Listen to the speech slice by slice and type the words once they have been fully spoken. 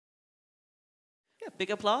Yeah,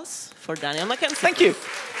 big applause for Daniel McKenzie. Thank you.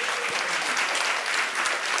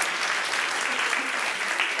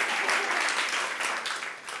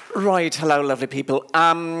 Right, hello, lovely people.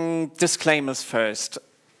 Disclaimers first.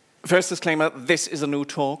 First disclaimer, this is a new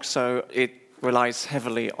talk, so it relies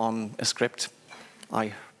heavily on a script.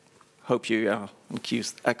 I hope you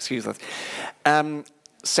excuse that.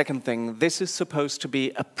 Second thing, this is supposed to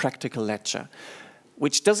be a practical lecture,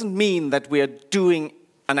 which doesn't mean that we are doing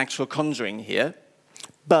an actual conjuring here,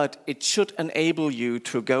 but it should enable you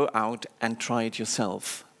to go out and try it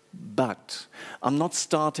yourself. But I'm not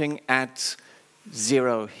starting at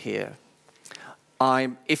 0 here.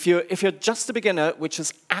 If you're just a beginner, which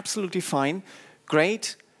is absolutely fine,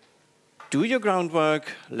 great, do your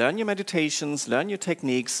groundwork, learn your meditations, learn your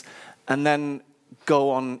techniques, and then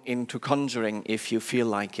go on into conjuring if you feel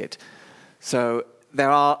like it. So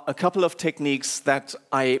there are a couple of techniques that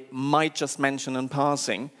I might just mention in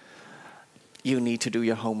passing. You need to do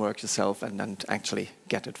your homework yourself and then actually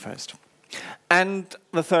get it first. And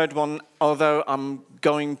the third one, although I'm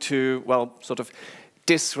going to, well, sort of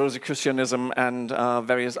diss Rosicrucianism and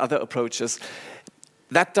various other approaches,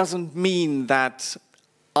 that doesn't mean that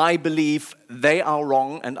I believe they are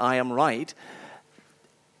wrong and I am right.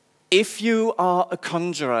 If you are a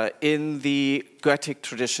conjurer in the Goetic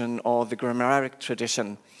tradition or the Grammaric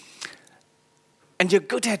tradition, and you're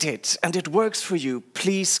good at it and it works for you,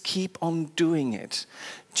 please keep on doing it.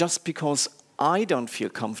 Just because I don't feel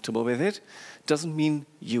comfortable with it doesn't mean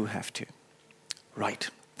you have to. Right,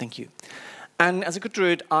 thank you. And as a good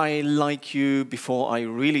druid, I like you, before I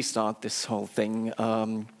really start this whole thing,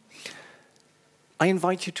 I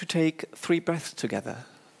invite you to take 3 breaths together.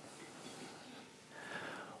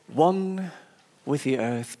 1 with the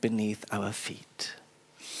earth beneath our feet.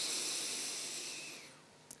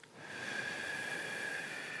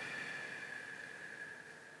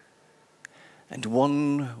 And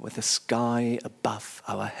 1 with the sky above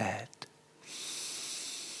our head.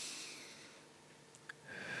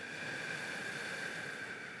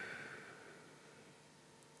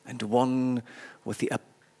 And 1 with the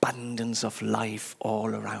abundance of life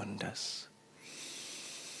all around us.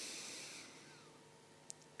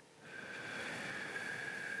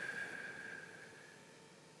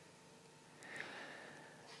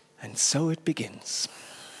 And so it begins.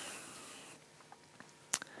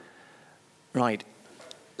 Right,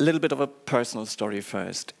 a little bit of a personal story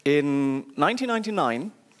first. In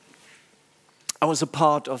 1999, I was a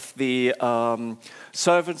part of the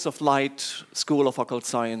Servants of Light School of Occult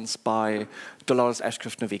Science by Dolores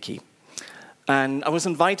Ashcroft-Nowicki. And I was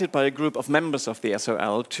invited by a group of members of the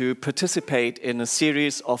SOL to participate in a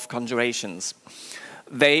series of conjurations.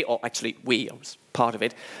 They, or actually we, I was part of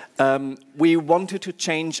it, we wanted to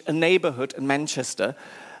change a neighborhood in Manchester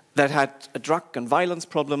that had a drug and violence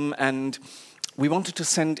problem, and we wanted to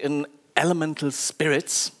send in elemental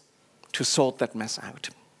spirits to sort that mess out.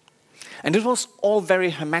 And it was all very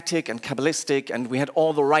hermetic and Kabbalistic, and we had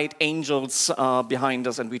all the right angels behind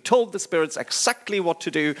us, and we told the spirits exactly what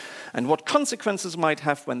to do and what consequences might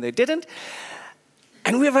have when they didn't.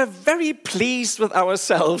 And we were very pleased with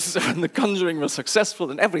ourselves when the conjuring was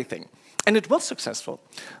successful and everything. And it was successful.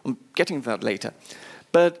 I'm getting to that later.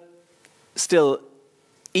 But still,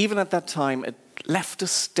 even at that time, it left a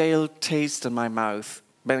stale taste in my mouth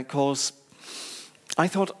because I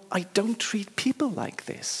thought, I don't treat people like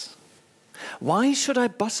this. Why should I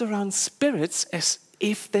boss around spirits as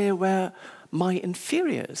if they were my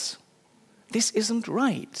inferiors? This isn't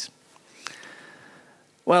right.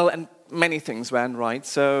 Well, and many things went right.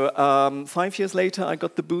 So 5 years later, I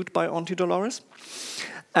got the boot by Auntie Dolores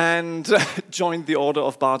and joined the Order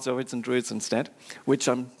of Bards, Druids and Druids instead, which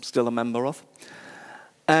I'm still a member of.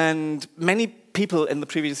 And many people in the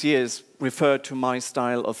previous years referred to my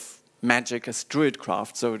style of magic as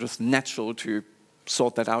druidcraft, so it was natural to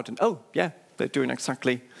sort that out and, oh, yeah, they're doing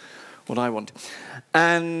exactly what I want.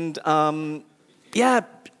 And yeah,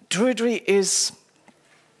 druidry is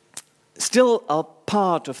still a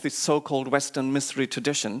part of this so-called Western mystery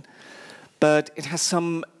tradition, but it has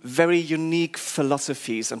some very unique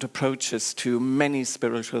philosophies and approaches to many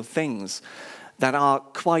spiritual things that are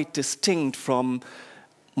quite distinct from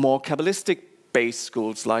more Kabbalistic-based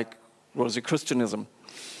schools like Rosicrucianism.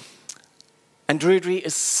 And druidry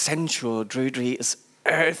is sensual, druidry is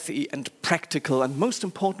earthy and practical, and most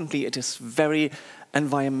importantly, it is very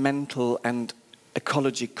environmental and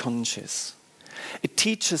ecology conscious. It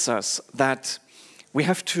teaches us that we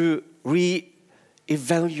have to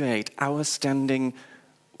re-evaluate our standing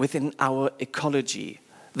within our ecology,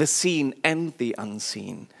 the seen and the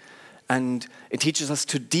unseen. And it teaches us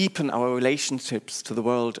to deepen our relationships to the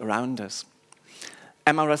world around us.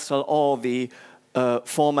 Emma Russell Orr, the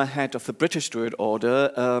former head of the British Druid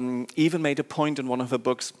Order, even made a point in one of her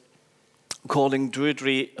books calling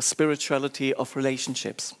Druidry a spirituality of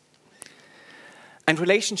relationships. And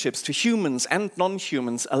relationships to humans and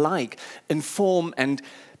non-humans alike inform and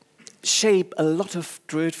shape a lot of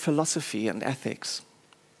Druid philosophy and ethics.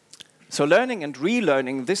 So learning and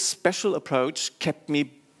relearning this special approach kept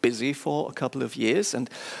me busy for a couple of years, and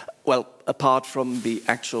well, apart from the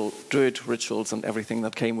actual Druid rituals and everything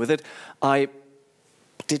that came with it, I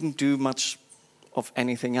didn't do much of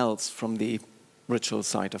anything else from the ritual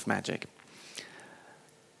side of magic.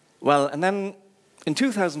 Well, and then in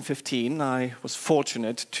 2015, I was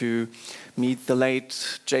fortunate to meet the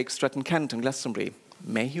late Jake Stretton-Kent in Glastonbury.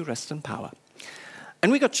 May he rest in power.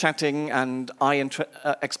 And we got chatting, and I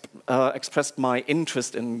expressed my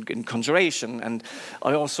interest in conjuration, and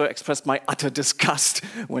I also expressed my utter disgust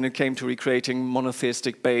when it came to recreating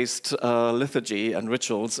monotheistic-based liturgy and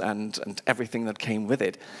rituals and everything that came with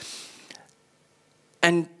it.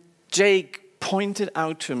 And Jake pointed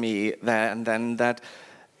out to me there and then that,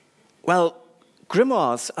 well,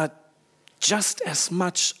 grimoires are just as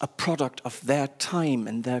much a product of their time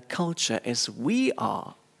and their culture as we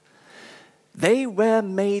are. They were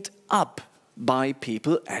made up by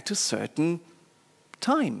people at a certain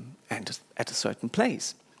time and at a certain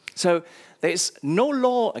place. So there is no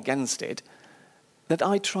law against it that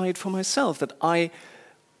I tried for myself, that I,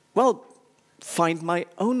 well, find my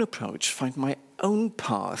own approach, find my own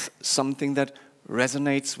path, something that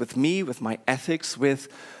resonates with me, with my ethics, with,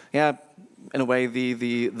 yeah, in a way,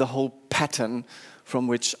 the whole pattern from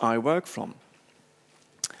which I work from.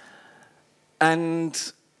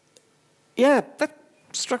 And yeah, that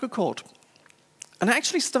struck a chord. And I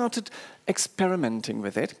actually started experimenting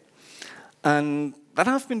with it. And that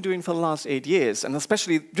I've been doing for the last 8 years, and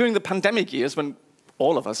especially during the pandemic years when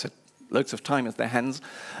all of us had loads of time at their hands,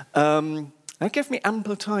 that gave me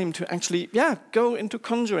ample time to actually, yeah, go into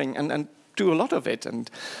conjuring and do a lot of it. And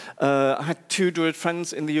I had 2 Druid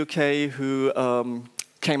friends in the UK who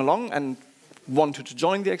came along and wanted to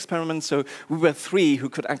join the experiment, so we were 3 who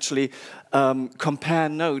could actually compare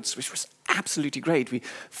notes, which was absolutely great. We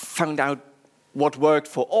found out what worked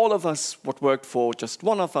for all of us, what worked for just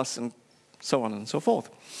one of us, and so on and so forth.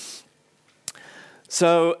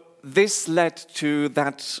 So this led to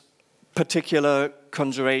that particular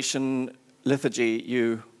conjuration liturgy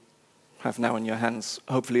you have now in your hands,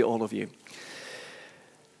 hopefully all of you.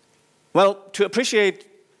 Well, to appreciate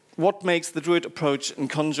what makes the Druid approach in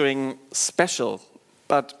conjuring special,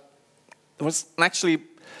 but it was actually,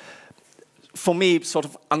 for me, sort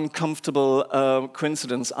of uncomfortable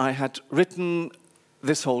coincidence. I had written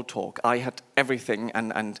this whole talk. I had everything,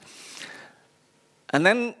 and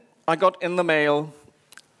then I got in the mail,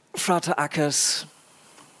 Frater Acker's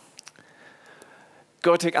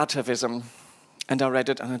Goetic atavism, and I read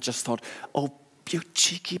it, and I just thought, oh, you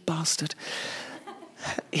cheeky bastard.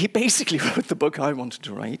 He basically wrote the book I wanted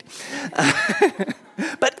to write.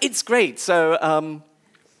 But it's great. So,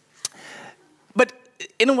 but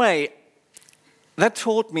in a way, that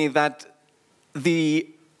taught me that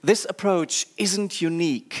this approach isn't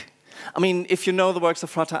unique. I mean, if you know the works of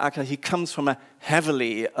Frater Acker, he comes from a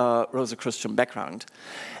heavily Rosicrucian background.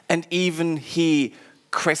 And even he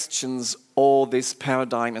questions all this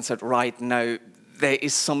paradigm and said, right, no, there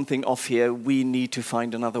is something off here, we need to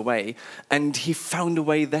find another way. And he found a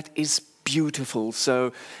way that is beautiful.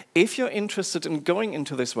 So if you're interested in going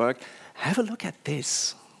into this work, have a look at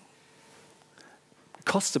this.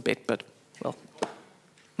 Costs a bit, but, well.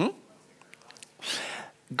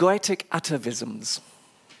 Goetic atavisms.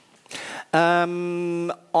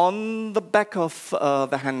 On the back of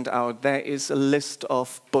the handout, there is a list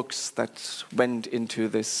of books that went into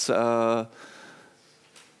this, or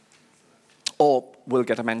will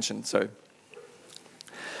get a mention. So,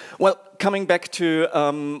 well, coming back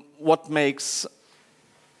to what makes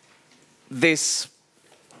this,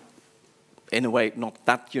 in a way, not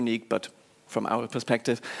that unique, but from our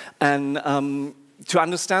perspective, and to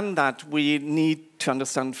understand that, we need to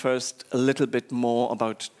understand first a little bit more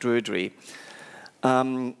about Druidry.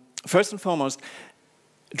 First and foremost,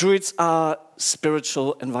 Druids are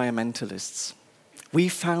spiritual environmentalists. We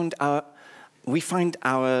find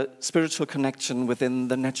our spiritual connection within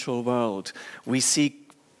the natural world. We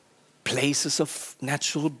seek places of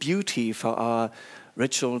natural beauty for our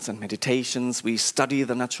rituals and meditations. We study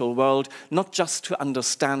the natural world, not just to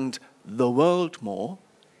understand the world more,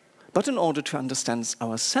 but in order to understand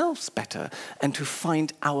ourselves better and to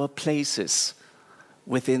find our places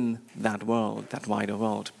within that world, that wider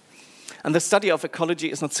world. And the study of ecology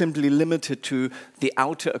is not simply limited to the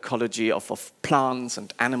outer ecology of plants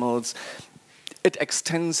and animals. It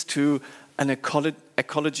extends to an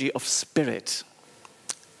ecology of spirit,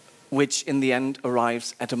 which in the end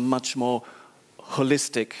arrives at a much more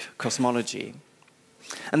holistic cosmology.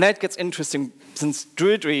 And that gets interesting since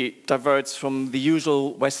Druidry diverges from the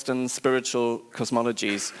usual Western spiritual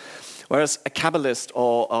cosmologies, whereas a Kabbalist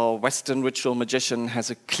or a Western ritual magician has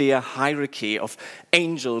a clear hierarchy of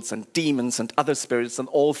angels and demons and other spirits, and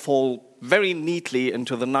all fall very neatly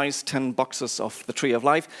into the nice 10 boxes of the Tree of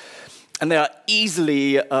Life. And they are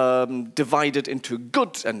easily divided into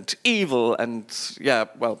good and evil, and yeah,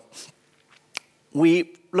 well,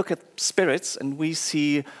 we look at spirits and we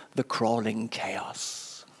see the crawling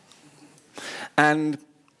chaos. And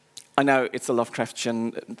I know it's a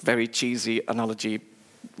Lovecraftian, very cheesy analogy.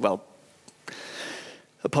 Well,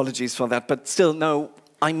 apologies for that, but still, no,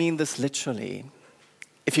 I mean this literally.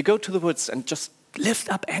 If you go to the woods and just lift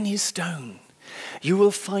up any stone, you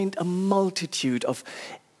will find a multitude of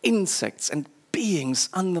insects and beings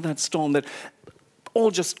under that stone that all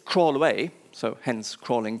just crawl away, so hence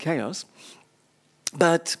crawling chaos.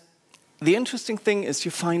 But the interesting thing is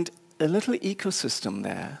you find a little ecosystem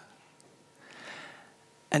there.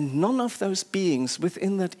 And none of those beings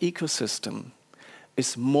within that ecosystem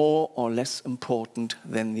is more or less important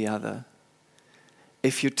than the other.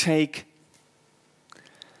 If you take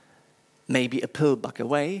maybe a pill bug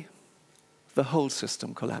away, the whole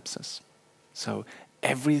system collapses. So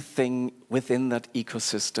everything within that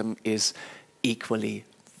ecosystem is equally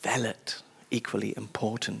valid, equally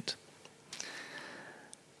important.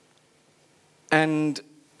 And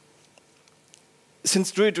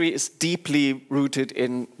since Druidry is deeply rooted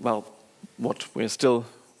in, well, what we're still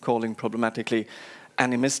calling problematically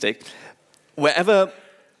animistic, wherever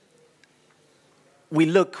we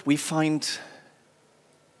look, we find,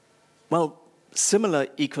 well, similar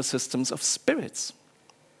ecosystems of spirits.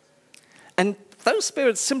 And those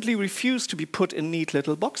spirits simply refuse to be put in neat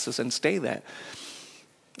little boxes and stay there.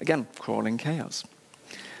 Again, crawling chaos.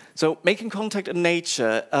 So making contact in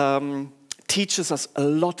nature teaches us a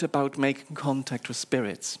lot about making contact with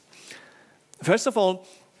spirits. First of all,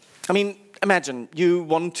 I mean, imagine you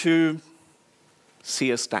want to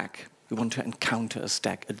see a stag. You want to encounter a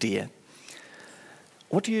stag, a deer.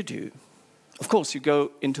 What do? Of course, you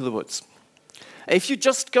go into the woods. If you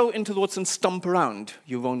just go into the woods and stomp around,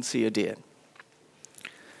 you won't see a deer.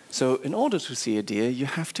 So in order to see a deer, you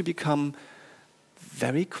have to become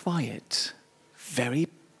very quiet, very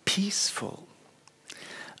peaceful.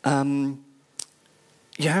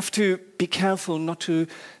 You have to be careful not to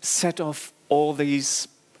set off all these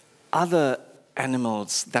other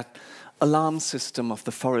animals, that alarm system of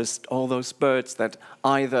the forest, all those birds that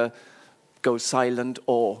either go silent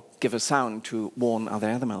or give a sound to warn other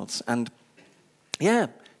animals. And yeah,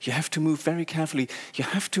 you have to move very carefully. You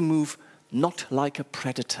have to move not like a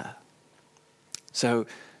predator. So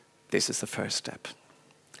this is the first step.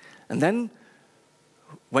 And then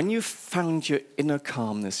when you've found your inner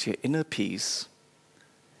calmness, your inner peace,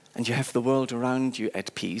 and you have the world around you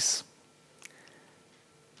at peace,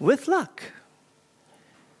 with luck,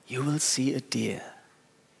 you will see a deer.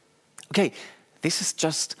 Okay, this is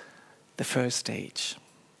just the first stage.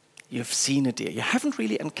 You've seen a deer. You haven't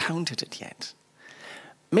really encountered it yet.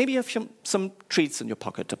 Maybe you have some treats in your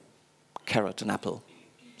pocket, a carrot, an apple,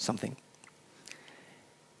 something.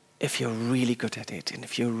 If you're really good at it, and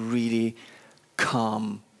if you're really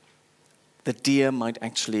calm, the deer might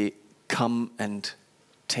actually come and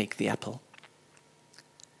take the apple.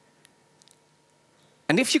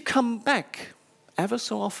 And if you come back ever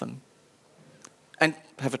so often and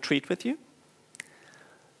have a treat with you,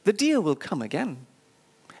 the deer will come again.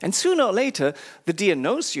 And sooner or later, the deer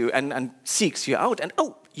knows you and seeks you out. And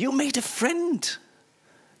oh, you made a friend.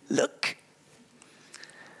 Look.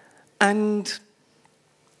 And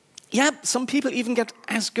yeah, some people even get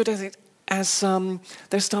as good at it as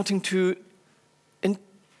they're starting to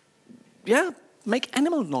make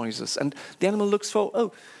animal noises. And the animal looks for,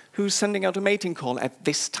 oh, who's sending out a mating call at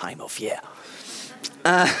this time of year?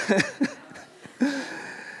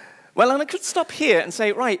 Well, and I could stop here and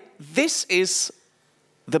say, right, this is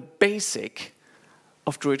the basic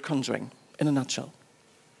of Druid conjuring in a nutshell.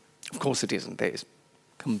 Of course it isn't. There's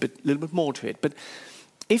a little bit more to it. But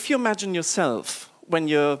if you imagine yourself, when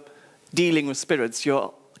you're dealing with spirits,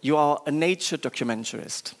 you are a nature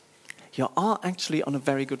documentarist. You are actually on a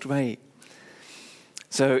very good way.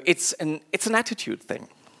 So it's an attitude thing.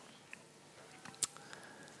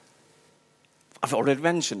 I've already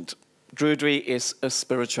mentioned, Druidry is a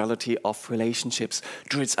spirituality of relationships.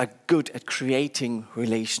 Druids are good at creating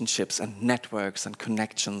relationships and networks and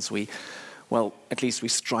connections. Well, at least we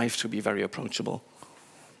strive to be very approachable.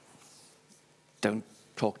 Don't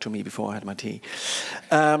talk to me before I had my tea.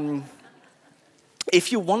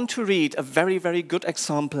 If you want to read a very, very good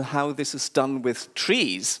example how this is done with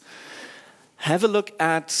trees, have a look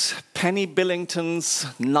at Penny Billington's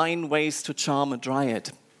 9 Ways to Charm a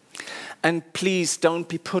Dryad. And please don't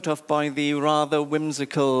be put off by the rather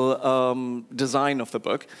whimsical design of the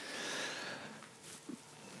book.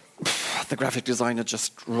 The graphic designer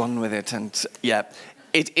just run with it, and yeah,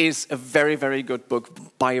 it is a very, very good book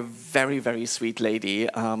by a very, very sweet lady.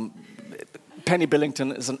 Penny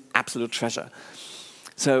Billington is an absolute treasure.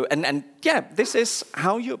 So, and yeah, this is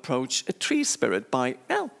how you approach a tree spirit by,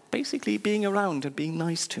 well, basically being around and being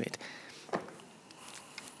nice to it.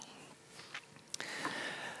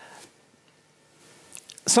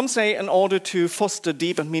 Some say in order to foster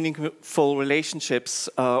deep and meaningful relationships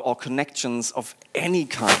or connections of any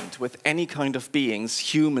kind, with any kind of beings,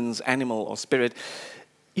 humans, animal, or spirit,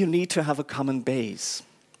 you need to have a common base.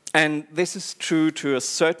 And this is true to a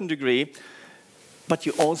certain degree, but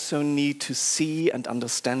you also need to see and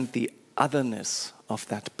understand the otherness of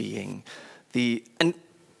that being. And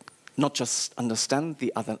not just understand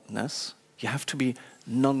the otherness, you have to be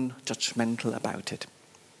non-judgmental about it.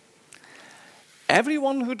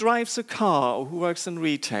 Everyone who drives a car or who works in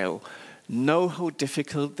retail know how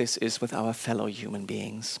difficult this is with our fellow human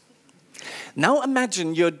beings. Now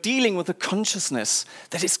imagine you're dealing with a consciousness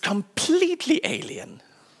that is completely alien.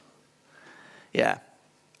 Yeah,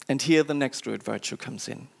 and here the next druid virtue comes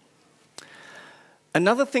in.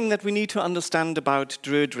 Another thing that we need to understand about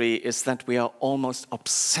druidry is that we are almost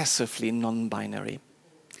obsessively non-binary.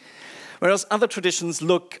 Whereas other traditions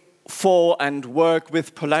look for and work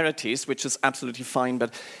with polarities, which is absolutely fine,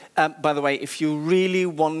 but by the way, if you really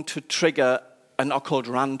want to trigger an occult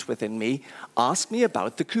rant within me, ask me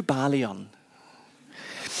about the Kybalion.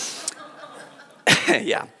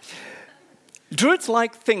 Yeah. Druids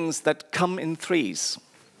like things that come in threes,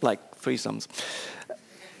 like threesomes.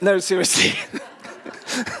 No, seriously.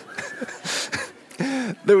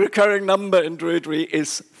 The recurring number in druidry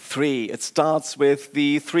is 3. It starts with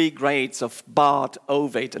the 3 grades of Bard,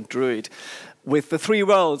 Ovate, and Druid, with the 3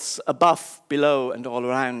 worlds above, below, and all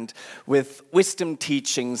around, with wisdom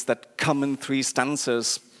teachings that come in 3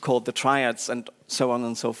 stanzas called the Triads, and so on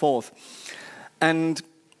and so forth. And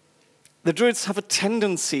the Druids have a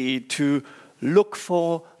tendency to look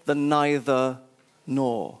for the neither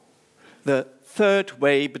nor, the third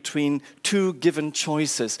way between 2 given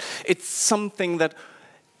choices. It's something that,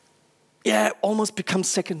 yeah, almost becomes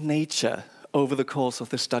second nature over the course of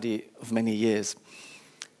the study of many years.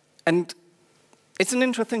 And it's an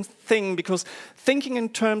interesting thing because thinking in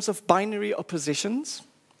terms of binary oppositions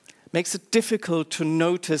makes it difficult to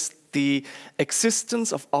notice the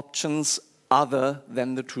existence of options other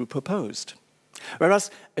than the true proposed.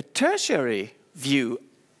 Whereas a tertiary view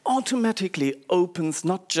automatically opens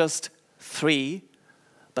not just 3,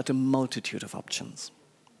 but a multitude of options.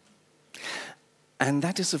 And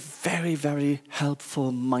that is a very, very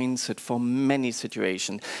helpful mindset for many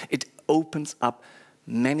situations. It opens up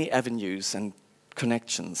many avenues and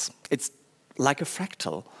connections. It's like a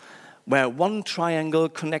fractal, where one triangle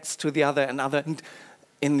connects to the other, and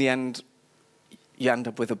in the end, you end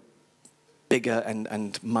up with a bigger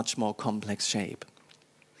and much more complex shape.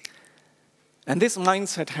 And this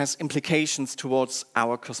mindset has implications towards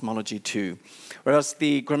our cosmology too. Whereas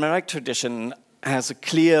the Grammaric tradition has a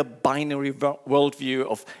clear binary worldview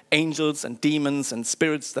of angels and demons and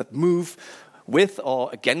spirits that move with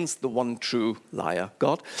or against the one true liar,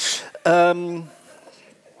 God.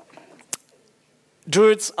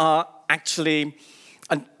 Druids are actually,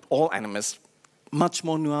 and all animists, much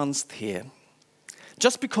more nuanced here.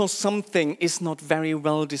 Just because something is not very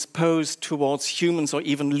well disposed towards humans or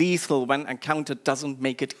even lethal when encountered doesn't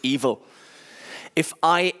make it evil. If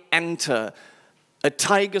I enter a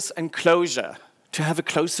tiger's enclosure to have a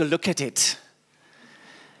closer look at it,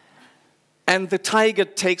 and the tiger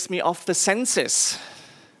takes me off the senses,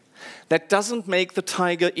 that doesn't make the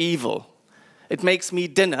tiger evil. It makes me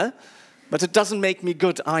dinner, but it doesn't make me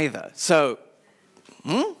good either. So,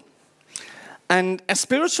 And as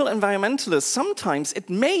spiritual environmentalists, sometimes it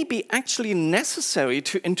may be actually necessary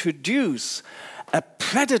to introduce a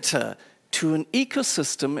predator to an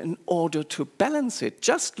ecosystem in order to balance it.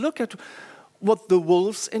 Just look at what the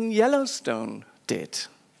wolves in Yellowstone did.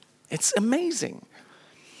 It's amazing.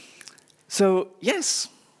 So yes,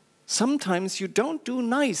 sometimes you don't do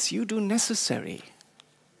nice, you do necessary.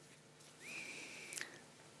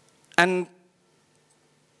 And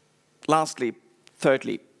lastly,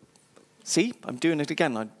 thirdly, see, I'm doing it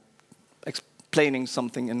again. I'm explaining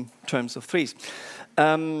something in terms of threes.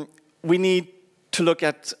 We need to look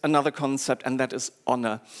at another concept, and that is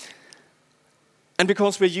honor. And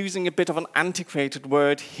because we're using a bit of an antiquated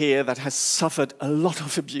word here that has suffered a lot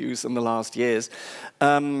of abuse in the last years,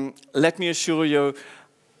 let me assure you,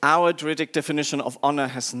 our Druidic definition of honor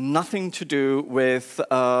has nothing to do with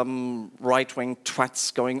right-wing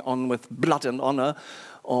twats going on with blood and honor,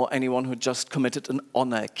 or anyone who just committed an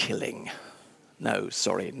honor killing. No,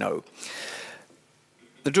 sorry, no.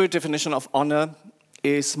 The Druid definition of honor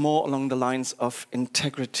is more along the lines of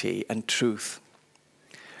integrity and truth.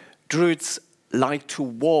 Druids like to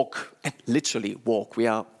walk, and literally walk. We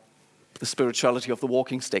are the spirituality of the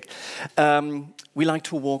walking stick. We like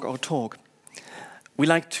to walk our talk. We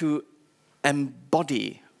like to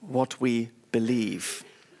embody what we believe.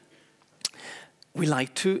 We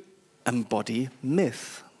like to embody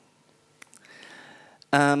myth.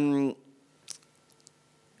 In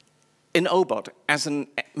Obod, as in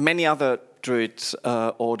many other Druid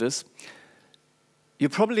orders, you're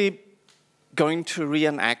probably going to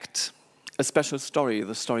reenact a special story,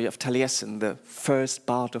 the story of Taliesin, the first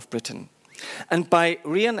bard of Britain. And by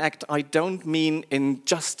reenact, I don't mean in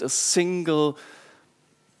just a single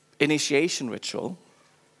initiation ritual.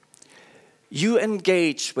 You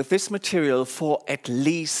engage with this material for at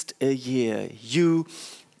least a year. You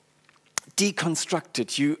deconstruct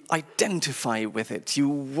it, you identify with it, you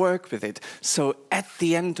work with it. So at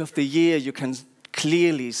the end of the year, you can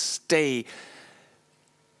clearly stay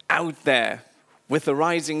out there with the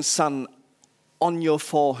rising sun on your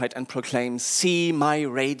forehead and proclaim, "See my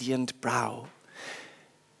radiant brow."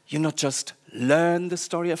 You not just learn the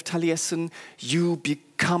story of Taliesin, you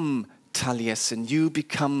become Taliesin. You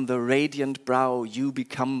become the radiant brow, you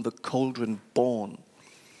become the cauldron born.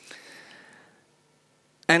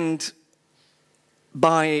 And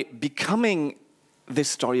by becoming this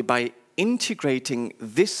story, by integrating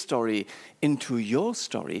this story into your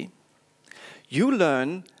story, you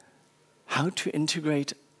learn how to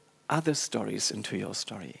integrate other stories into your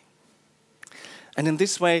story. And in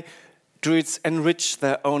this way, Druids enrich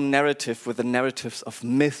their own narrative with the narratives of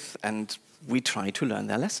myth, and we try to learn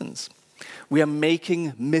their lessons. We are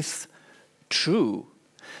making myth true.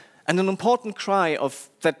 And an important cry of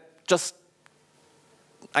that just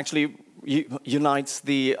actually unites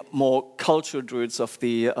the more cultural Druids of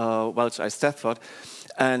the Welsh Eisteddfod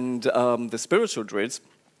and the spiritual Druids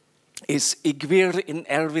is Igwir in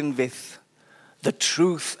Erwin Vyth, the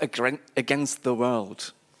truth against the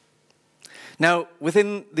world. Now,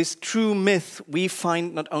 within this true myth, we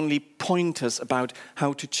find not only pointers about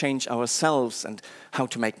how to change ourselves and how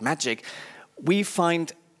to make magic, we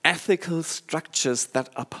find ethical structures that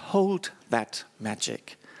uphold that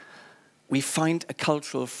magic. We find a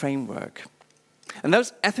cultural framework. And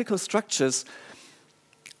those ethical structures,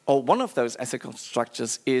 or one of those ethical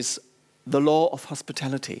structures, is the law of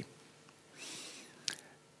hospitality.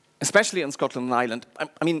 Especially in Scotland and Ireland,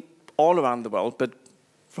 I mean, all around the world, but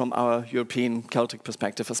from our European Celtic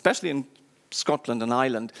perspective, especially in Scotland and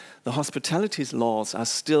Ireland, the hospitality laws are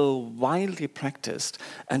still widely practiced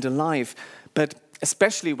and alive. But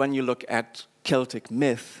especially when you look at Celtic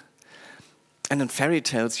myth and in fairy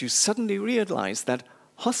tales, you suddenly realize that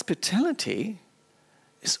hospitality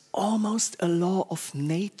is almost a law of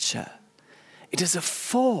nature. It is a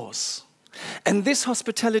force. And this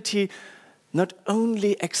hospitality not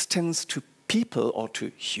only extends to people or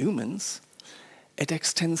to humans, it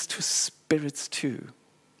extends to spirits too.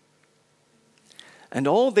 And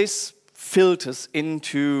all this filters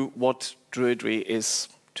into what Druidry is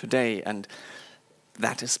today, and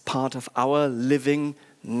that is part of our living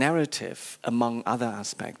narrative, among other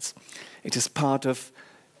aspects. It is part of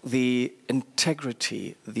the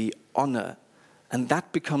integrity, the honor, and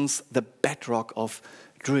that becomes the bedrock of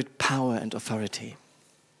Druid power and authority.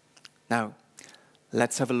 Now,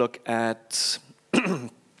 let's have a look at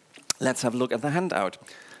let's have a look at the handout.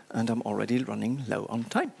 And I'm already running low on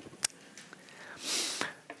time.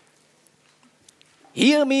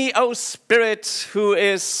 Hear me, O Spirit, who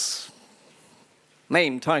is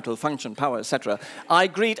name, title, function, power, etc. I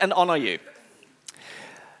greet and honor you.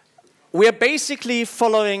 We're basically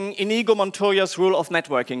following Inigo Montoya's rule of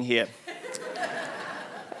networking here.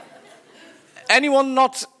 Anyone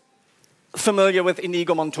not familiar with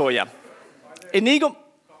Inigo Montoya? Inigo...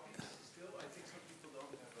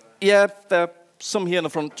 Yeah, there are some here in the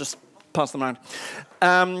front, just pass them around.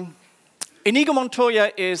 Inigo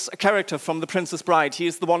Montoya is a character from The Princess Bride. He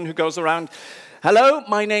is the one who goes around, "Hello,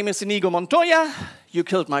 my name is Inigo Montoya. You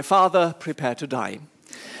killed my father, prepare to die."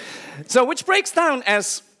 So, which breaks down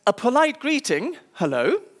as a polite greeting,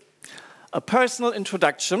 hello, a personal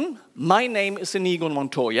introduction, my name is Inigo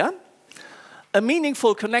Montoya, a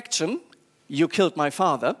meaningful connection, you killed my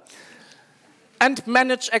father, and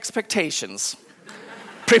manage expectations.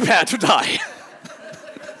 Prepare to die.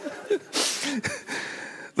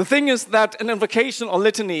 The thing is that an invocation or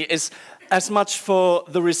litany is as much for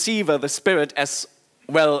the receiver, the spirit, as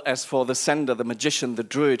well as for the sender, the magician, the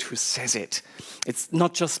druid who says it. It's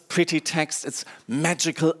not just pretty text, it's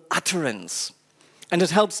magical utterance. And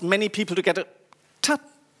it helps many people to get a tad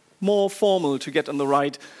more formal, to get in the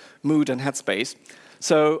right mood and headspace.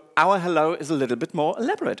 So our hello is a little bit more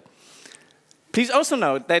elaborate. Please also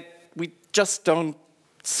note that we just don't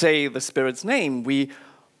say the spirit's name, we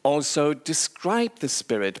also describe the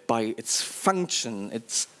spirit by its function,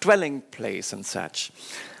 its dwelling place and such.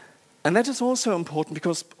 And that is also important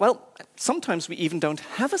because, well, sometimes we even don't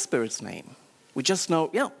have a spirit's name. We just know,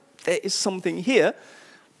 yeah, there is something here,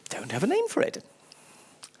 don't have a name for it.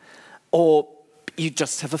 Or you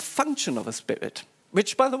just have a function of a spirit,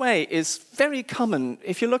 which, by the way, is very common.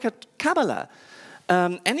 If you look at Kabbalah,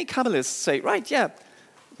 any Kabbalists say, right, yeah,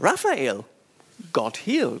 Raphael, God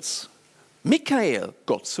heals. Michael,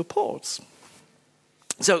 God supports.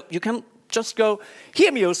 So you can just go,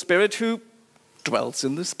 hear me, O Spirit who dwells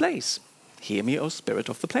in this place. Hear me, O Spirit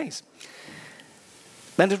of the place.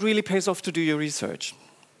 Then it really pays off to do your research.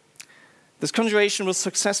 This conjuration was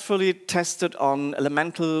successfully tested on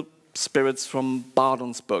elemental spirits from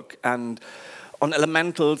Bardon's book, and on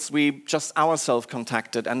elementals we just ourselves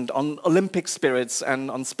contacted, and on Olympic spirits, and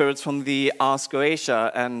on spirits from the Ars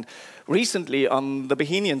Goetia, and recently on the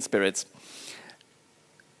Bohemian spirits.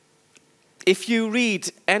 If you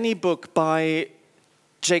read any book by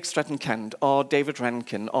Jake Stratton-Kent or David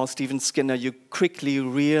Rankin or Stephen Skinner, you quickly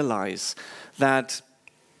realize that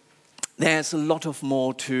there's a lot of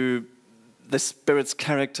more to the spirit's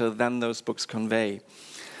character than those books convey.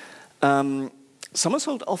 Some are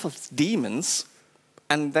sold off as demons,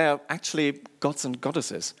 and they're actually gods and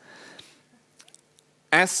goddesses.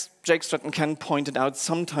 As Jake Stratton-Kent pointed out,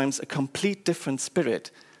 sometimes a complete different spirit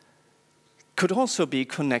could also be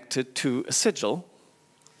connected to a sigil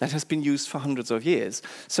that has been used for hundreds of years.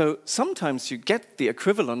 So sometimes you get the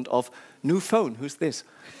equivalent of new phone, who's this?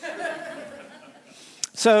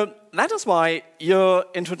 So that is why your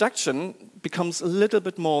introduction becomes a little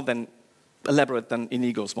bit more than elaborate than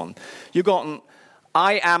Inigo's one. You got an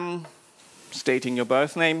I am, stating your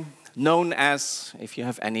birth name, known as, if you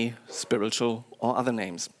have any spiritual or other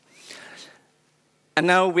names. And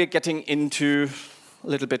now we're getting into a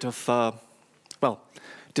little bit of, well,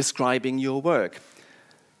 describing your work.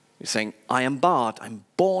 You're saying, I am Bard, I'm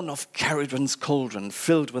born of Caridron's cauldron,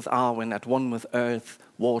 filled with Arwen, at one with earth,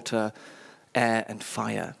 water, air, and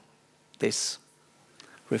fire. This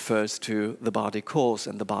refers to the bardic course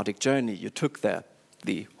and the bardic journey you took there,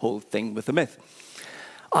 the whole thing with the myth.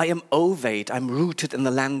 I am ovate, I'm rooted in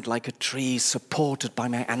the land like a tree, supported by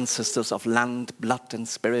my ancestors of land, blood, and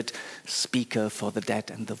spirit, speaker for the dead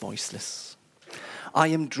and the voiceless. I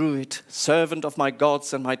am druid, servant of my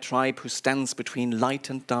gods and my tribe, who stands between light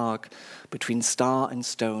and dark, between star and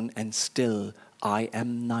stone, and still I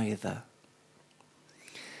am neither.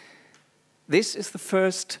 This is the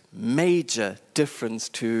first major difference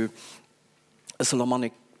to a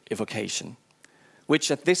Solomonic evocation,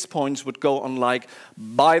 which at this point would go on like,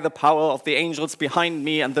 by the power of the angels behind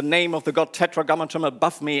me and the name of the god Tetragrammaton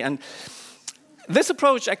above me. And this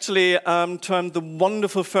approach actually termed the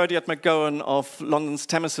wonderful Ferdiad McGowan of London's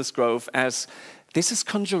Thamesis Grove as, this is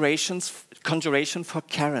conjuration for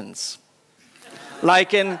Karens.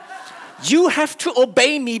 Like in, you have to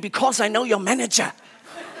obey me because I know your manager.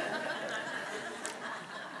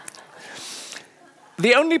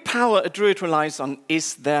 The only power a druid relies on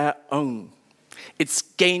is their own. It's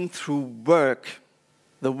gained through work,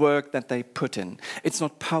 the work that they put in. It's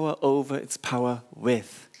not power over, it's power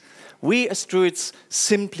with. We as druids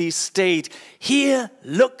simply state, here,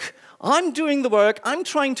 look, I'm doing the work, I'm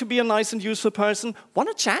trying to be a nice and useful person, want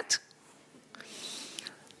to chat?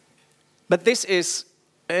 But this is,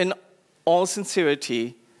 in all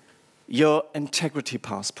sincerity, your integrity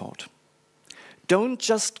passport. Don't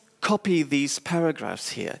just copy these paragraphs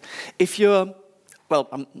here. If you're, well,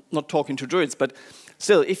 I'm not talking to druids, but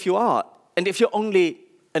still, if you are, and if you're only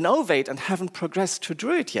an ovate and haven't progressed to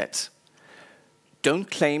druid yet,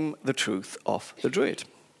 don't claim the truth of the druid.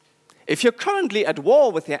 If you're currently at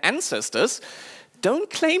war with your ancestors, don't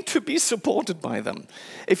claim to be supported by them.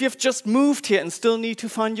 If you've just moved here and still need to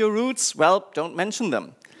find your roots, well, don't mention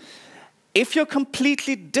them. If you're a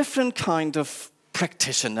completely different kind of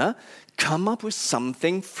practitioner, come up with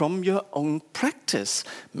something from your own practice.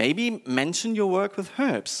 Maybe mention your work with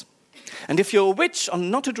herbs. And if you're a witch or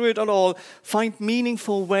not a druid at all, find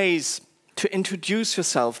meaningful ways to introduce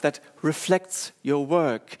yourself that reflects your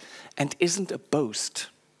work and isn't a boast.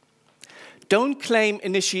 Don't claim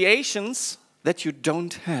initiations that you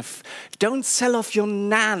don't have. Don't sell off your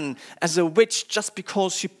nan as a witch just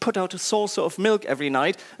because she put out a saucer of milk every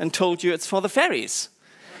night and told you it's for the fairies.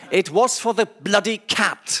 It was for the bloody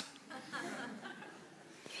cat.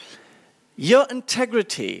 Your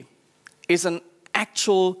integrity is an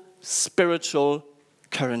actual spiritual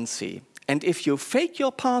currency. And if you fake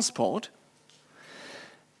your passport,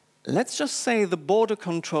 let's just say the border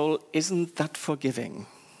control isn't that forgiving.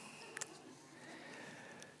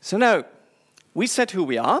 So now, we said who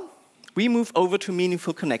we are. We move over to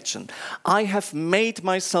meaningful connection. I have made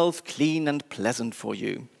myself clean and pleasant for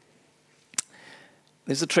you.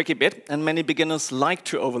 This is a tricky bit, and many beginners like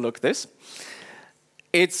to overlook this.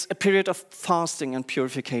 It's a period of fasting and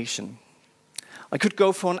purification. I could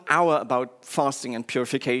go for an hour about fasting and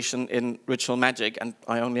purification in ritual magic, and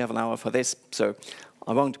I only have an hour for this, so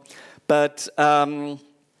I won't. But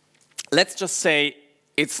let's just say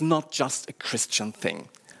it's not just a Christian thing.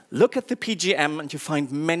 Look at the PGM and you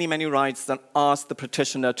find many, many rites that ask the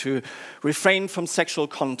practitioner to refrain from sexual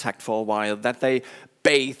contact for a while, that they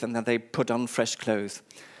bathe and that they put on fresh clothes.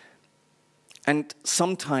 And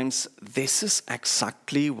sometimes this is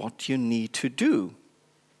exactly what you need to do.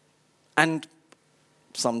 And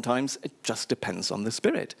sometimes it just depends on the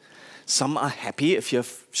spirit. Some are happy if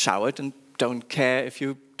you've showered and don't care if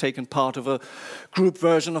you've taken part of a group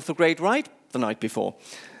version of the Great Rite the night before.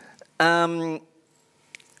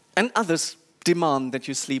 And others demand that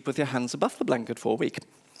you sleep with your hands above the blanket for a week.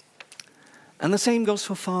 And the same goes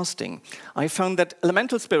for fasting. I found that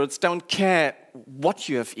elemental spirits don't care what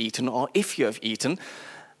you have eaten or if you have eaten.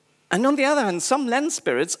 And on the other hand, some land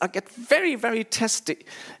spirits get very, very testy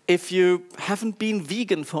if you haven't been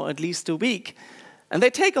vegan for at least a week. And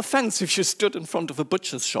they take offense if you stood in front of a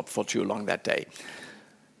butcher's shop for too long that day.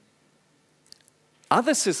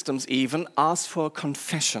 Other systems even ask for a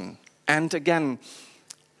confession. And again,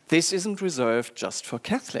 this isn't reserved just for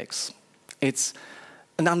Catholics. It's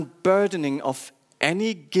an unburdening of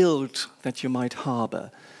any guilt that you might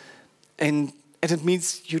harbor. And it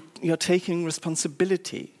means you're taking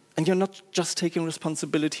responsibility. And you're not just taking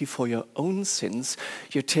responsibility for your own sins,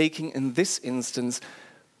 you're taking, in this instance,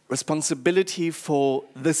 responsibility for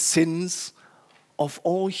the sins of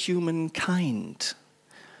all humankind.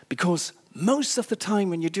 Because most of the time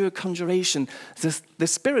when you do a conjuration, the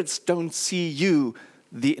spirits don't see you,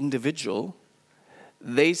 the individual.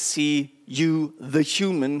 They see you, the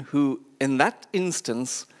human, who in that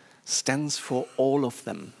instance stands for all of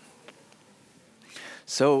them.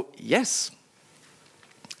 So yes,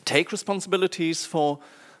 take responsibilities for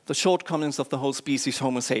the shortcomings of the whole species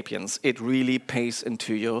Homo sapiens. It really pays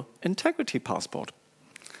into your integrity passport.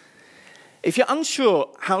 If you're unsure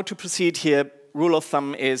how to proceed here, rule of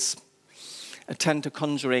thumb is attend a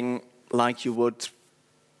conjuring like you would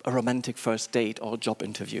a romantic first date or a job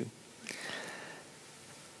interview.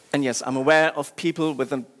 And yes, I'm aware of people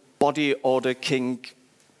with a body order kink,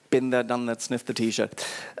 been there, done that, sniffed the t-shirt.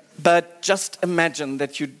 But just imagine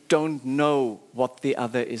that you don't know what the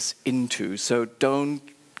other is into, so don't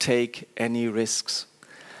take any risks.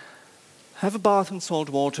 Have a bath in salt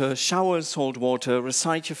water, shower in salt water,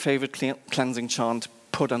 recite your favorite cleansing chant,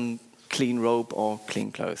 put on clean robe or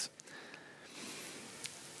clean clothes.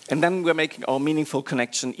 And then we're making our meaningful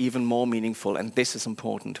connection even more meaningful, and this is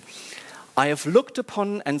important. I have looked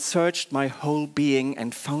upon and searched my whole being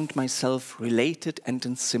and found myself related and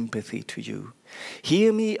in sympathy to you.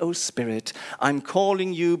 Hear me, O Spirit, I'm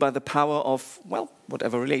calling you by the power of, well,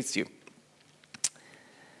 whatever relates you.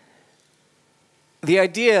 The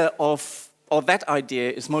idea of, or that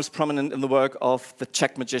idea is most prominent in the work of the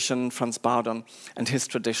Czech magician Franz Bardon and his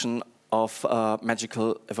tradition of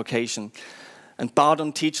magical evocation. And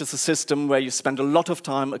Bardon teaches a system where you spend a lot of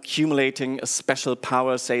time accumulating a special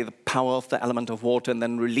power, say the power of the element of water, and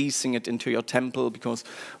then releasing it into your temple because,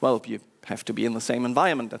 well, you have to be in the same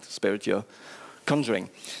environment as the spirit you're conjuring.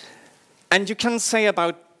 And you can say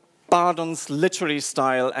about Bardon's literary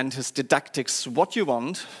style and his didactics what you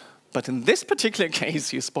want, but in this particular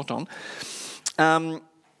case, you're spot on.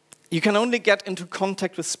 You can only get into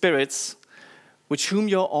contact with spirits with whom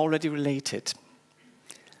you're already related.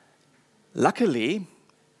 Luckily,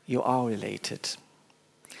 you are related.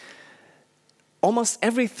 Almost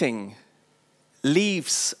everything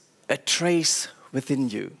leaves a trace within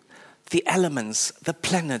you. The elements, the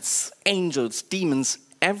planets, angels, demons,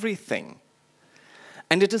 everything.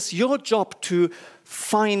 And it is your job to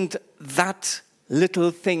find that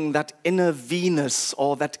little thing, that inner Venus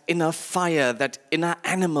or that inner fire, that inner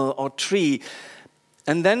animal or tree,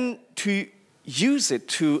 and then to use it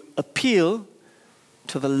to appeal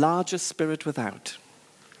to the larger spirit without.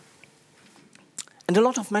 And a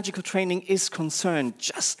lot of magical training is concerned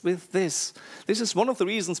just with this. This is one of the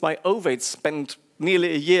reasons why Ovates spent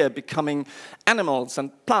nearly a year becoming animals and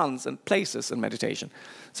plants and places in meditation.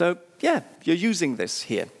 So yeah, you're using this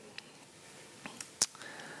here.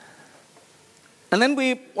 And then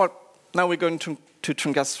now we're going to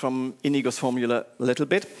transgress from Inigo's formula a little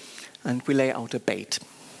bit, and we lay out a bait.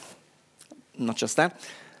 Not just that.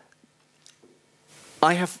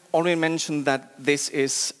 I have already mentioned that this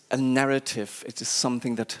is a narrative. It is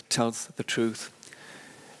something that tells the truth.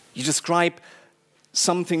 You describe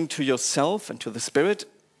something to yourself and to the spirit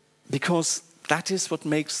because that is what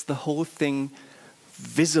makes the whole thing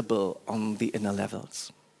visible on the inner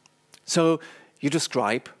levels. So you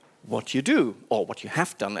describe what you do or what you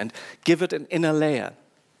have done and give it an inner layer.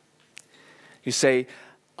 You say,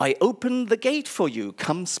 I open the gate for you,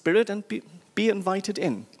 come spirit and be invited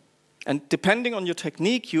in. And depending on your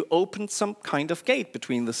technique, you open some kind of gate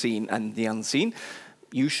between the seen and the unseen.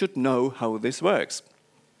 You should know how this works.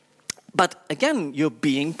 But again, you're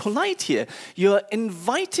being polite here. You're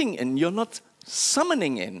inviting in, you're not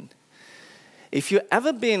summoning in. If you've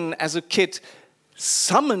ever been, as a kid,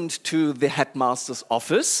 summoned to the headmaster's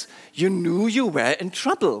office, you knew you were in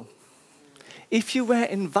trouble. If you were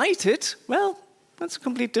invited, well, that's a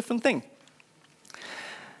completely different thing.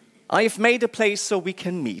 I've made a place so we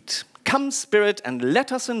can meet. Come, spirit, and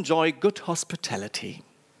let us enjoy good hospitality.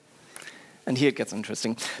 And here it gets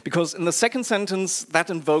interesting, because in the second sentence, that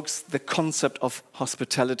invokes the concept of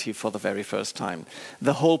hospitality for the very first time.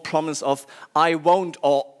 The whole promise of, I won't,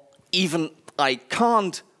 or even I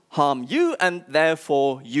can't harm you, and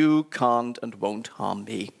therefore you can't and won't harm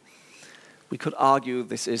me. We could argue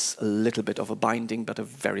this is a little bit of a binding, but a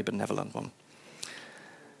very benevolent one.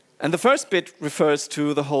 And the first bit refers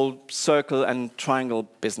to the whole circle and triangle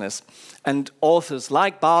business. And authors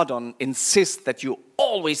like Bardon insist that you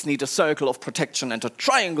always need a circle of protection and a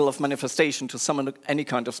triangle of manifestation to summon any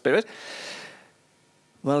kind of spirit.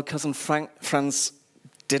 Well, Cousin Franz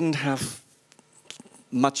didn't have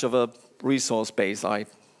much of a resource base, I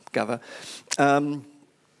gather. There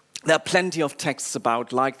are plenty of texts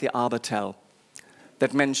about, like the Arbatel,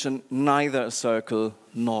 that mention neither a circle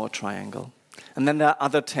nor a triangle. And then there are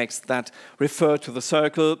other texts that refer to the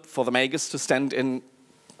circle for the magus to stand in.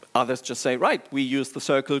 Others just say, right, we use the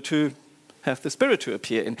circle to have the spirit to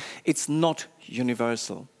appear in. It's not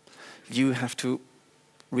universal. You have to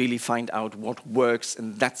really find out what works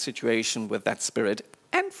in that situation with that spirit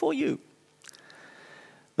and for you.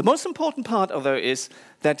 The most important part, although, is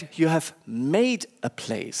that you have made a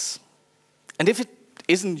place. And if it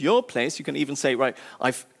isn't your place, you can even say, right,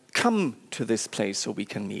 I've come to this place so we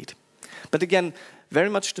can meet. But again, very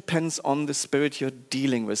much depends on the spirit you're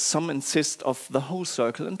dealing with. Some insist of the whole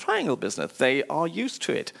circle and triangle business. They are used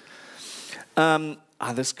to it.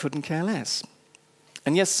 Others couldn't care less.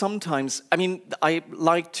 And yes, sometimes, I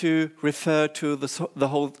like to refer to the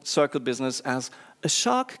whole circle business as a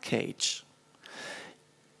shark cage.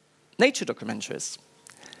 Nature documentaries.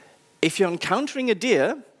 If you're encountering a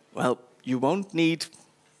deer, well, you won't need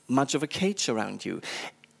much of a cage around you.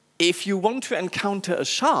 If you want to encounter a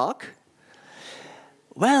shark,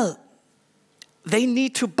 well, they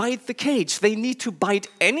need to bite the cage. They need to bite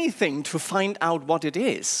anything to find out what it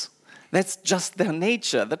is. That's just their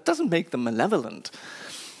nature. That doesn't make them malevolent.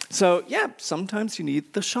 So, yeah, sometimes you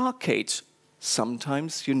need the shark cage.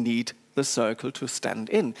 Sometimes you need the circle to stand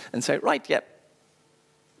in and say, right, yeah,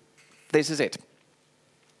 this is it.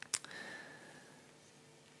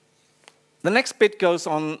 The next bit goes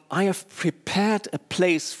on, I have prepared a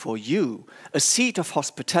place for you, a seat of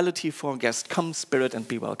hospitality for a guest. Come, spirit, and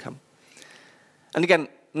be welcome. And again,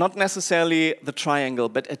 not necessarily the triangle,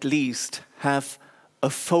 but at least have a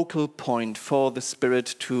focal point for the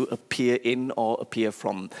spirit to appear in or appear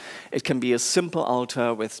from. It can be a simple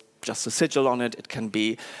altar with just a sigil on it. It can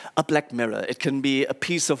be a black mirror. It can be a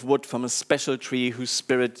piece of wood from a special tree whose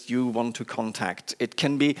spirit you want to contact. It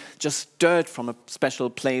can be just dirt from a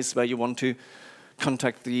special place where you want to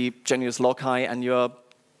contact the genius loci and you're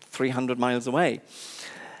 300 miles away.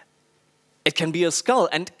 It can be a skull.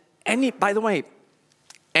 And by the way,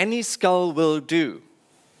 any skull will do.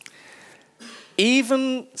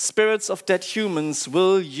 Even spirits of dead humans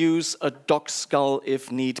will use a dog skull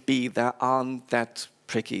if need be. There aren't that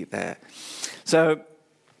tricky there. So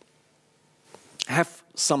have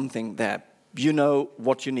something there. You know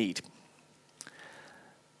what you need.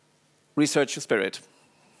 Research your spirit.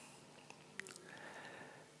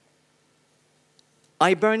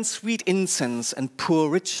 I burn sweet incense and pour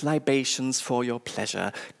rich libations for your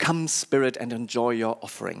pleasure. Come, spirit, and enjoy your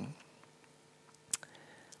offering.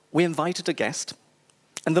 We invited a guest.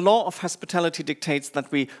 And the law of hospitality dictates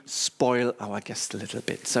that we spoil our guests a little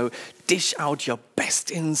bit. So dish out your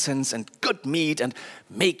best incense and good meat and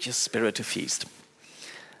make your spirit a feast.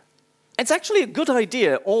 It's actually a good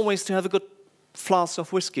idea always to have a good flask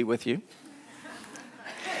of whiskey with you.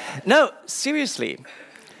 No, seriously,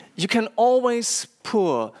 you can always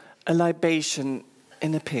pour a libation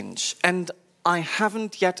in a pinch. And I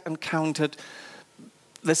haven't yet encountered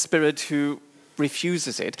the spirit who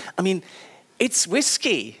refuses it. I mean, it's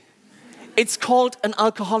whiskey. It's called an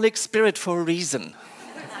alcoholic spirit for a reason.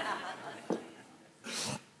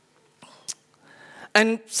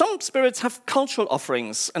 And some spirits have cultural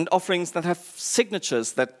offerings and offerings that have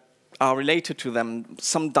signatures that are related to them.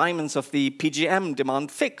 Some diamonds of the PGM demand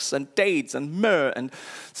figs and dates and myrrh, and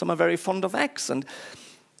some are very fond of eggs. And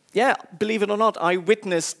yeah, believe it or not, I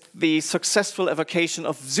witnessed the successful evocation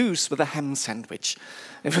of Zeus with a ham sandwich.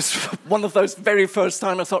 It was one of those very first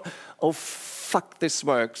times I thought, oh, fuck, this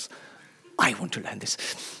works. I want to learn this.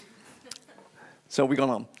 So we're going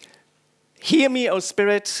on. Hear me, O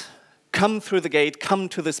Spirit, come through the gate, come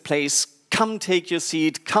to this place, come take your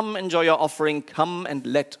seat, come enjoy your offering, come and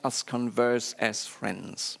let us converse as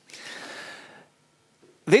friends.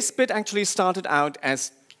 This bit actually started out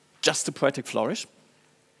as just a poetic flourish.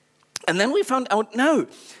 And then we found out, no,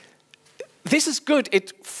 this is good.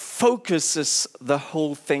 It focuses the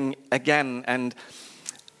whole thing again, and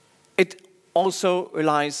it also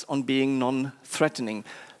relies on being non-threatening.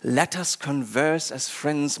 Let us converse as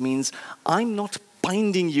friends means I'm not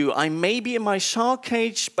binding you. I may be in my shark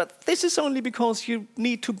cage, but this is only because you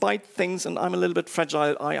need to bite things and I'm a little bit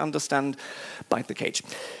fragile. I understand. Bite the cage.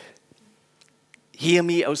 Hear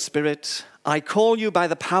me, O Spirit. I call you by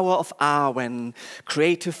the power of Arwen,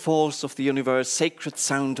 creative force of the universe, sacred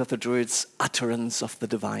sound of the druids, utterance of the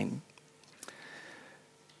divine.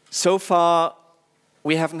 So far,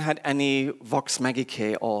 we haven't had any vox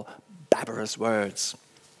magicae or barbarous words.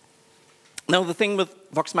 Now, the thing with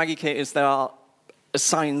vox magicae is there are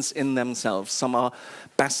signs in themselves. Some are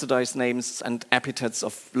bastardized names and epithets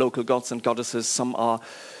of local gods and goddesses. Some are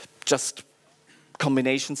just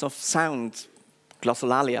combinations of sound,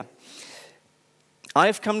 glossolalia.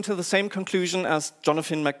 I've come to the same conclusion as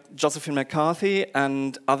Josephine McCarthy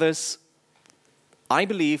and others. I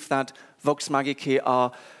believe that vox magicae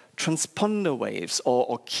are transponder waves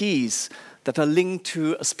or keys that are linked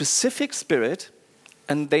to a specific spirit,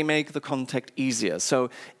 and they make the contact easier. So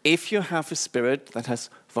if you have a spirit that has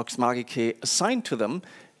vox magicae assigned to them,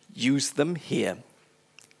 use them here.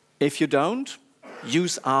 If you don't,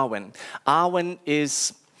 use Arwen. Arwen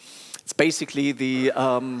is it's basically the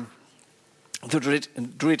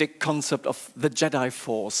druidic concept of the Jedi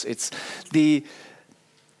Force. It's the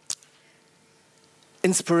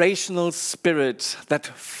inspirational spirit that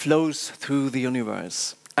flows through the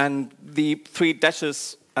universe. And the 3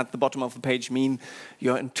 dashes at the bottom of the page mean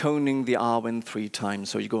you're intoning the Arwen 3 times.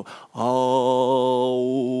 So you go, Arwen.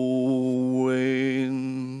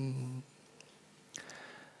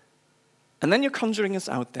 And then your conjuring is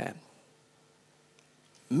out there.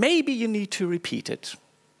 Maybe you need to repeat it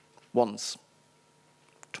once,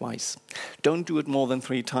 twice. Don't do it more than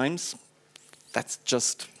 3 times. That's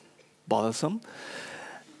just bothersome.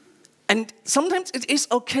 And sometimes it is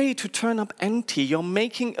okay to turn up empty. You're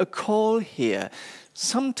making a call here.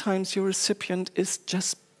 Sometimes your recipient is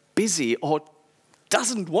just busy or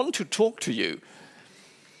doesn't want to talk to you.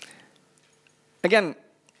 Again,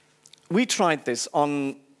 we tried this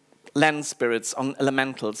on land spirits, on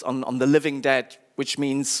elementals, on the living dead, which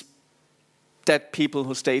means dead people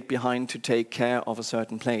who stayed behind to take care of a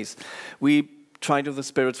certain place. We tried with the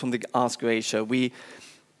spirits from the Ars Goetia. We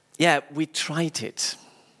tried it.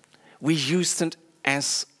 We used it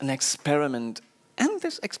as an experiment, and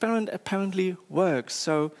this experiment apparently works,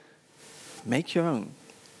 so make your own.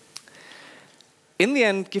 In the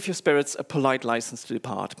end, give your spirits a polite license to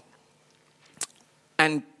depart.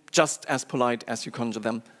 And just as polite as you conjure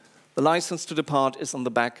them. The license to depart is on the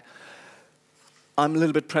back. I'm a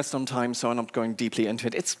little bit pressed on time, so I'm not going deeply into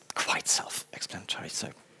it. It's quite self-explanatory. So,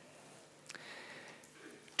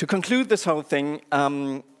 to conclude this whole thing,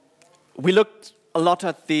 we looked a lot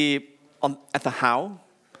at the how.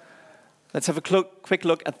 Let's have a quick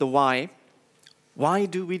look at the why. Why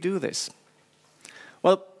do we do this?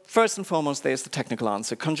 Well, first and foremost, there's the technical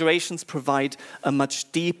answer. Conjurations provide a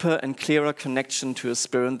much deeper and clearer connection to a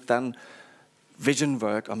spirit than vision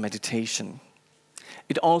work or meditation.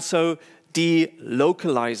 It also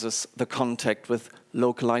delocalizes the contact with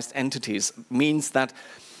localized entities. It means that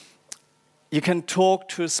you can talk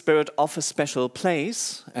to a spirit of a special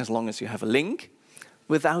place, as long as you have a link,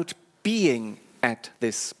 without being at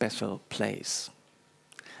this special place.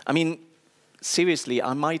 I mean, seriously,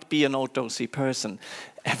 I might be an outdoorsy person.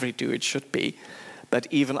 Every druid should be. But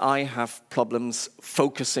even I have problems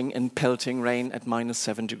focusing in pelting rain at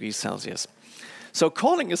 -7 degrees Celsius. So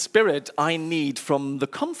calling a spirit I need from the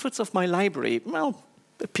comforts of my library, well,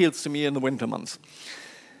 appeals to me in the winter months.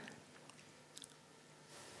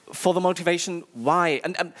 For the motivation, why?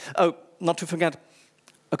 And oh, not to forget,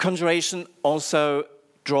 a conjuration also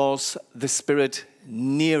draws the spirit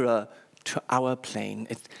nearer to our plane.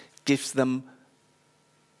 It gives them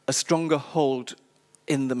a stronger hold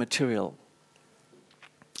in the material.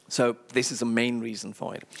 So this is a main reason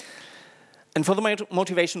for it. And for the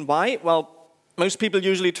motivation, why? Well, most people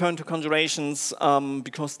usually turn to conjurations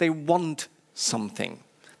because they want something.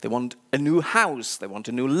 They want a new house, they want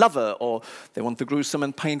a new lover, or they want the gruesome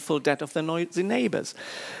and painful death of their noisy neighbors.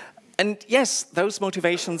 And yes, those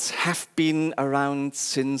motivations have been around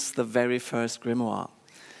since the very first grimoire.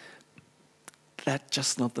 They're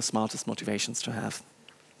just not the smartest motivations to have.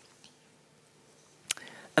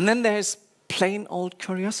 And then there's plain old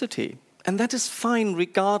curiosity. And that is fine,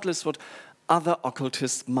 regardless what other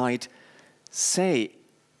occultists might say.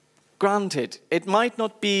 Granted, it might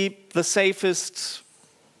not be the safest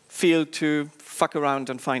field to fuck around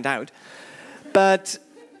and find out, but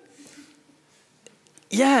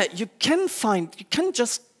yeah, you can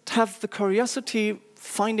just have the curiosity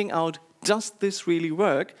finding out, does this really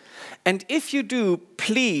work? And if you do,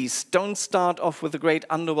 please don't start off with the great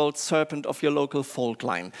underworld serpent of your local fault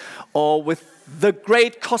line, or with the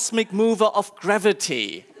great cosmic mover of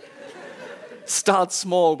gravity. Start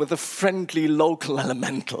small with a friendly local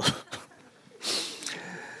elemental.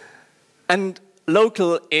 And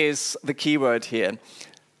local is the key word here.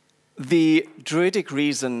 The druidic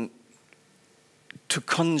reason to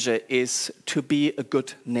conjure is to be a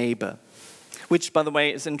good neighbor, which, by the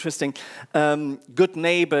way, is interesting. Good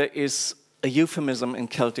neighbor is a euphemism in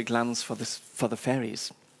Celtic lands for the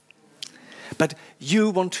fairies. But you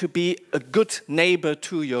want to be a good neighbor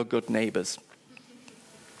to your good neighbors.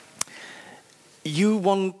 You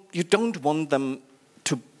don't want them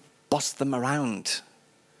to boss them around.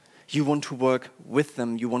 You want to work with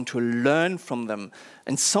them. You want to learn from them.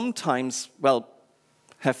 And sometimes, well,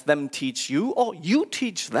 have them teach you, or you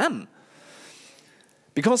teach them.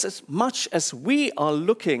 Because as much as we are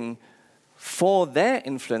looking for their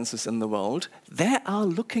influences in the world, they are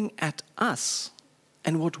looking at us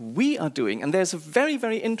and what we are doing. And there's a very,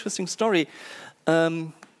 very interesting story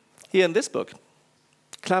here in this book,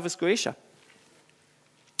 Clavis Goetia.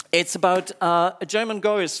 It's about a German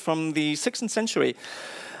Goist from the 6th century.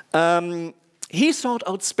 He sought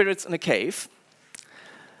out spirits in a cave,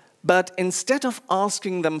 but instead of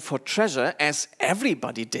asking them for treasure, as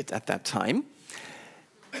everybody did at that time,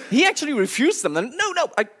 he actually refused them. No,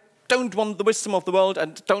 I don't want the wisdom of the world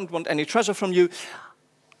and don't want any treasure from you.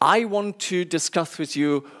 I want to discuss with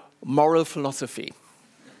you moral philosophy.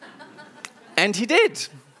 And he did.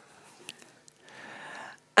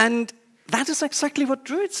 And that is exactly what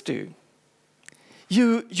druids do.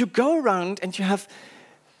 You go around and you have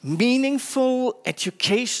meaningful,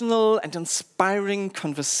 educational, and inspiring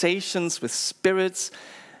conversations with spirits,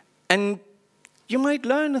 and you might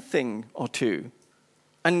learn a thing or two.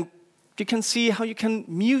 And you can see how you can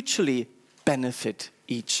mutually benefit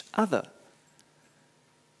each other.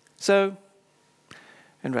 So,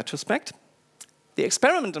 in retrospect, the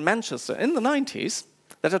experiment in Manchester in the 90s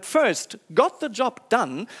that at first got the job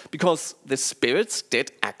done because the spirits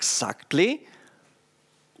did exactly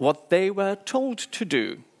what they were told to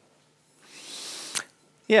do.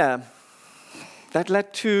 Yeah, that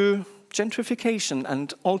led to gentrification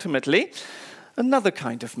and ultimately another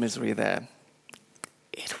kind of misery there.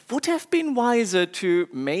 It would have been wiser to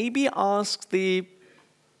maybe ask the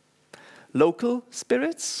local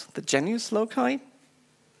spirits, the genius loci.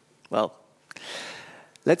 Well,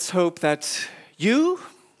 let's hope that you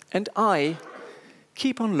and I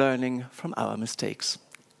keep on learning from our mistakes.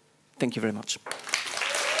 Thank you very much.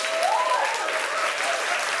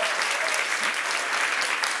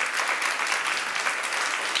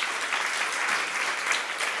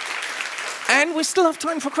 And we still have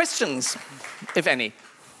time for questions, if any.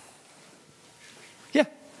 Yeah.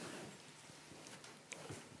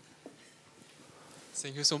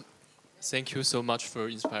 Thank you so much for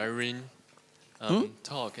inspiring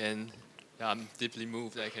talk, and I'm deeply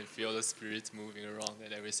moved. I can feel the spirit moving around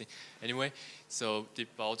and everything. Anyway, so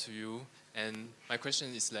deep bow to you. And my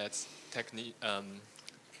question is that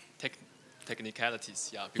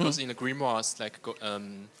technicalities, yeah, because in the grimoires, like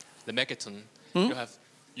the Megaton,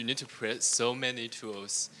 you need to create so many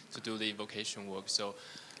tools to do the evocation work. So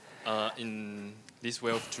in this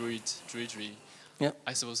way of druidry, Yeah.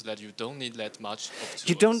 I suppose that you don't need that much of tools.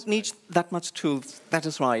 You don't need right? that much tools. That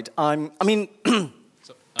is right. I mean,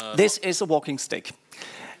 So, this is a walking stick.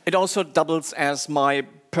 It also doubles as my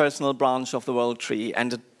personal branch of the world tree,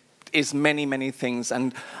 and it is many, many things.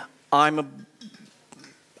 And I'm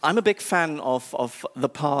a big fan of the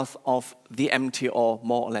path of the empty or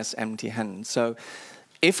more or less empty hand. So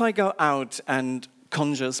if I go out and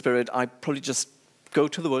conjure a spirit, I probably just go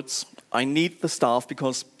to the woods. I need the staff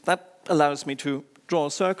because that allows me to draw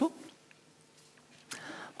a circle.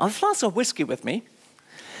 I'll have a flask of whiskey with me,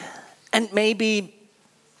 and maybe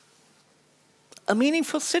a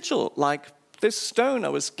meaningful sigil, like this stone I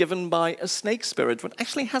was given by a snake spirit, which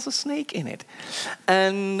actually has a snake in it.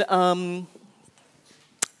 And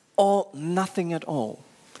or nothing at all.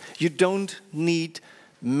 You don't need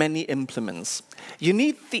many implements. You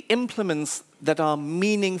need the implements that are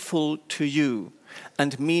meaningful to you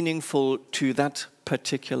and meaningful to that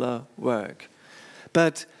particular work.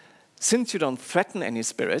 But since you don't threaten any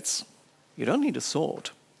spirits, you don't need a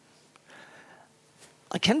sword.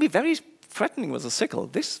 I can be very threatening with a sickle.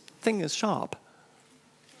 This thing is sharp.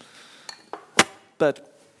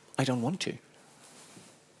 But I don't want to.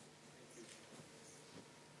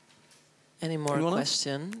 Any more Anyone else?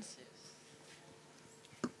 questions?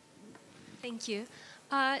 Thank you.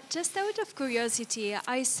 Just out of curiosity,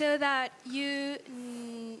 I saw that you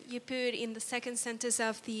put in the second sentence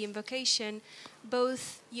of the invocation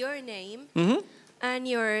both your name and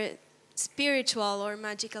your spiritual or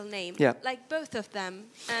magical name, Yeah. like both of them.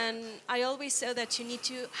 And I always saw that you need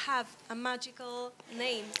to have a magical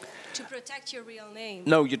name to protect your real name.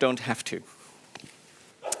 No, you don't have to.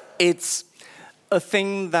 It's a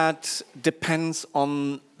thing that depends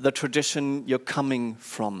on the tradition you're coming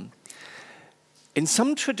from. In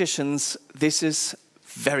some traditions, this is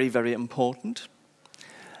very, very important.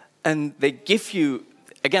 And they give you,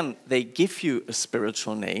 again, they give you a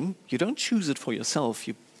spiritual name. You don't choose it for yourself,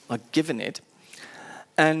 you are given it.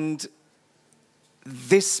 And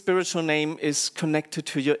this spiritual name is connected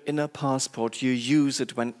to your inner passport. You use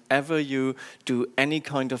it whenever you do any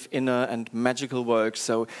kind of inner and magical work,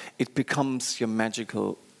 so it becomes your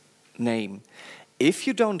magical name. If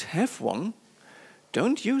you don't have one,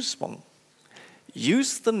 don't use one.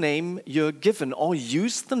 Use the name you're given, or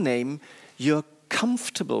use the name you're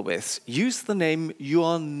comfortable with. Use the name you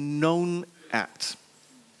are known at.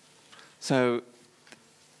 So,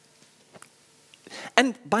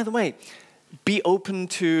 and by the way, be open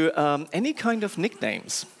to any kind of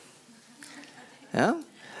nicknames. Yeah?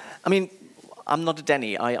 I mean, I'm not a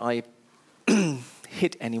Danny. I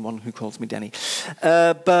hit anyone who calls me Danny.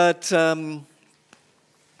 But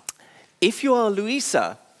if you are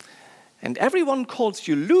Louisa, and everyone calls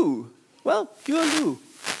you Lou, well, you're Lou.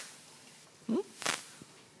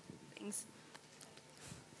 Thanks.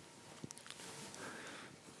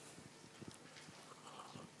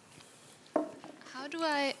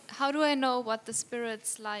 How do I know what the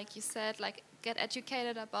spirits, like you said, like get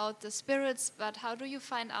educated about the spirits, but how do you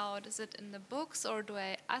find out? Is it in the books or do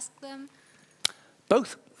I ask them?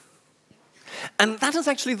 Both. And that is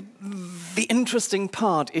actually the interesting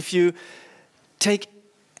part. If you take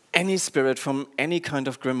any spirit from any kind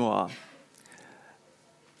of grimoire,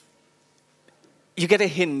 you get a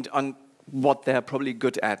hint on what they're probably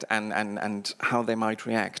good at and how they might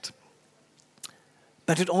react.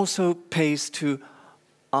 But it also pays to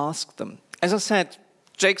ask them. As I said,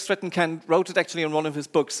 Jake Stratton-Kent wrote it actually in one of his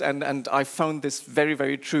books, and I found this very,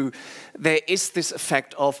 very true. There is this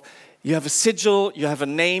effect of you have a sigil, you have a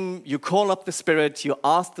name, you call up the spirit, you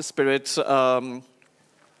ask the spirit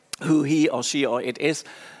who he or she or it is,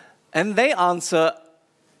 and they answer,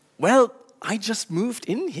 well, I just moved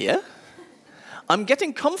in here. I'm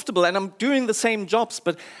getting comfortable and I'm doing the same jobs,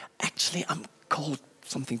 but actually I'm called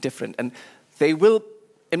something different. And they will,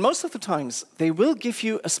 in most of the times, they will give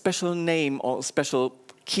you a special name or a special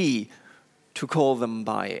key to call them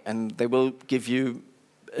by, and they will give you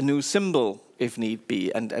a new symbol if need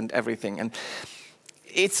be, and everything. And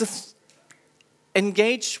it's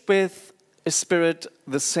engage with a spirit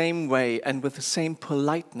the same way and with the same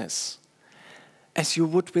politeness as you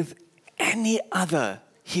would with any other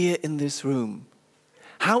here in this room.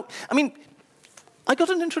 I mean, I got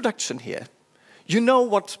an introduction here. You know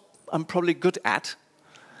what I'm probably good at,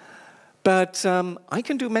 but I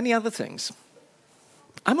can do many other things.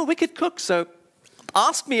 I'm a wicked cook, so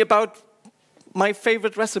ask me about my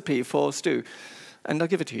favorite recipe for stew, and I'll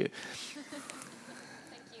give it to you.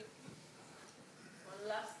 Thank you. One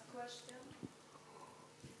last question.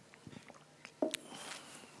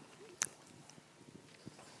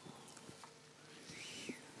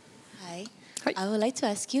 Hi. Hi. I would like to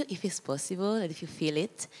ask you if it's possible and if you feel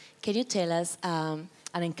it. Can you tell us an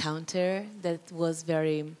encounter that was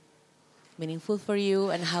very meaningful for you,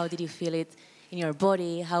 and how did you feel it in your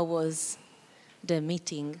body? How was the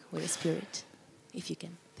meeting with the spirit, if you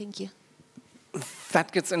can? Thank you.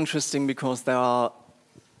 That gets interesting because there are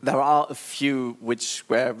a few which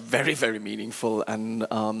were very, very meaningful, and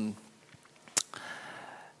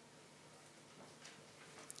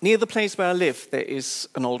near the place where I live there is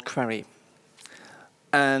an old quarry,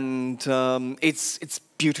 and it's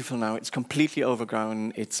beautiful now. It's completely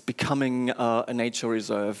overgrown. It's becoming a nature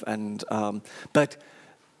reserve, and but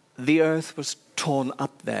the earth was torn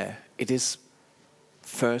up there. It is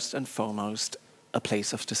first and foremost a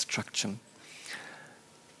place of destruction.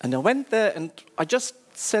 And I went there, and I just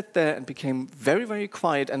sat there and became very, very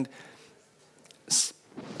quiet. And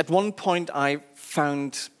at one point, I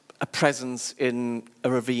found a presence in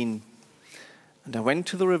a ravine. And I went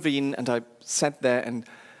to the ravine, and I sat there, and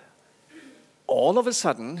all of a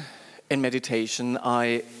sudden, in meditation,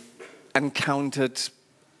 I encountered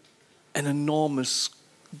an enormous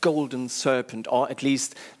golden serpent, or at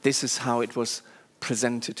least this is how it was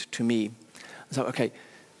presented to me. So, okay,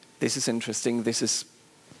 this is interesting. This is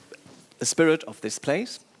the spirit of this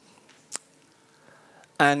place.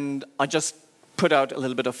 And I just put out a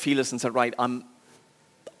little bit of feelers and said, right,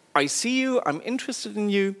 I see you, I'm interested in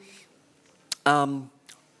you. I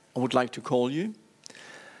would like to call you.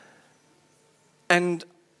 And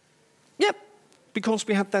yeah, because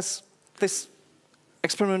we had this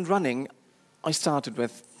experiment running, I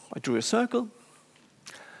drew a circle,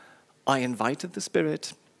 I invited the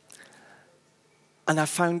spirit, and I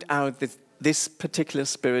found out that this particular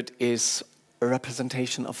spirit is a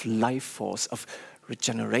representation of life force, of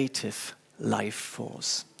regenerative life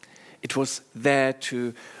force. It was there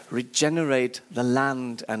to regenerate the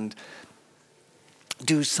land and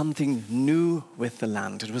do something new with the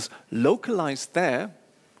land. It was localized there,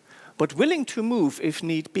 but willing to move if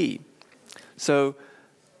need be. So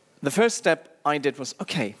the first step I did was,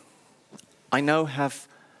 okay, I now have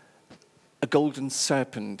a golden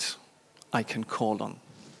serpent I can call on.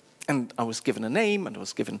 And I was given a name, and I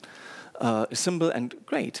was given a symbol, and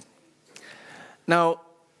great. Now,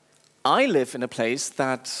 I live in a place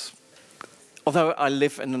that, although I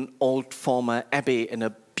live in an old former abbey in a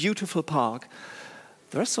beautiful park,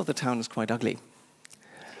 the rest of the town is quite ugly.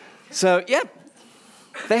 So, yeah,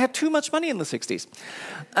 they had too much money in the 60s.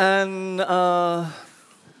 And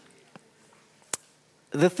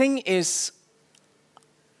the thing is,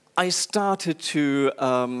 I started to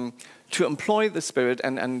employ the spirit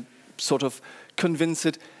and sort of convince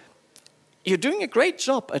it, you're doing a great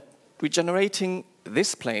job at regenerating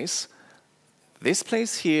this place. This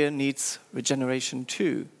place here needs regeneration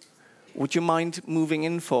too. Would you mind moving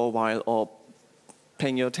in for a while or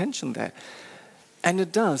paying your attention there? And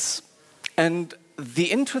it does. And the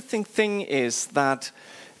interesting thing is that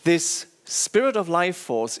this spirit of life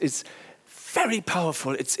force is very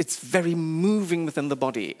powerful. It's very moving within the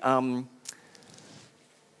body.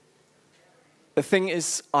 The thing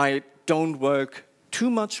is, I don't work too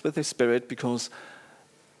much with the spirit because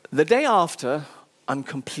the day after, I'm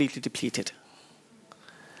completely depleted.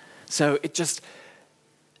 So it just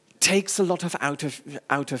takes a lot of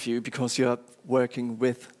out of you because you're working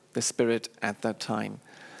with the spirit at that time.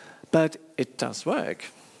 But it does work.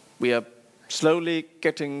 We are slowly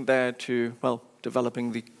getting there to, well,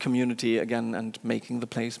 developing the community again and making the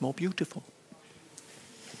place more beautiful.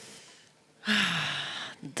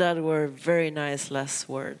 That were very nice last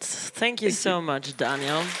words. Thank you so much,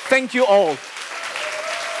 Daniel. Thank you all.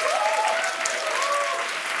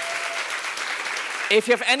 If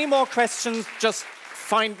you have any more questions, just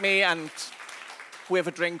find me and we have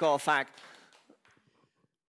a drink or a fag.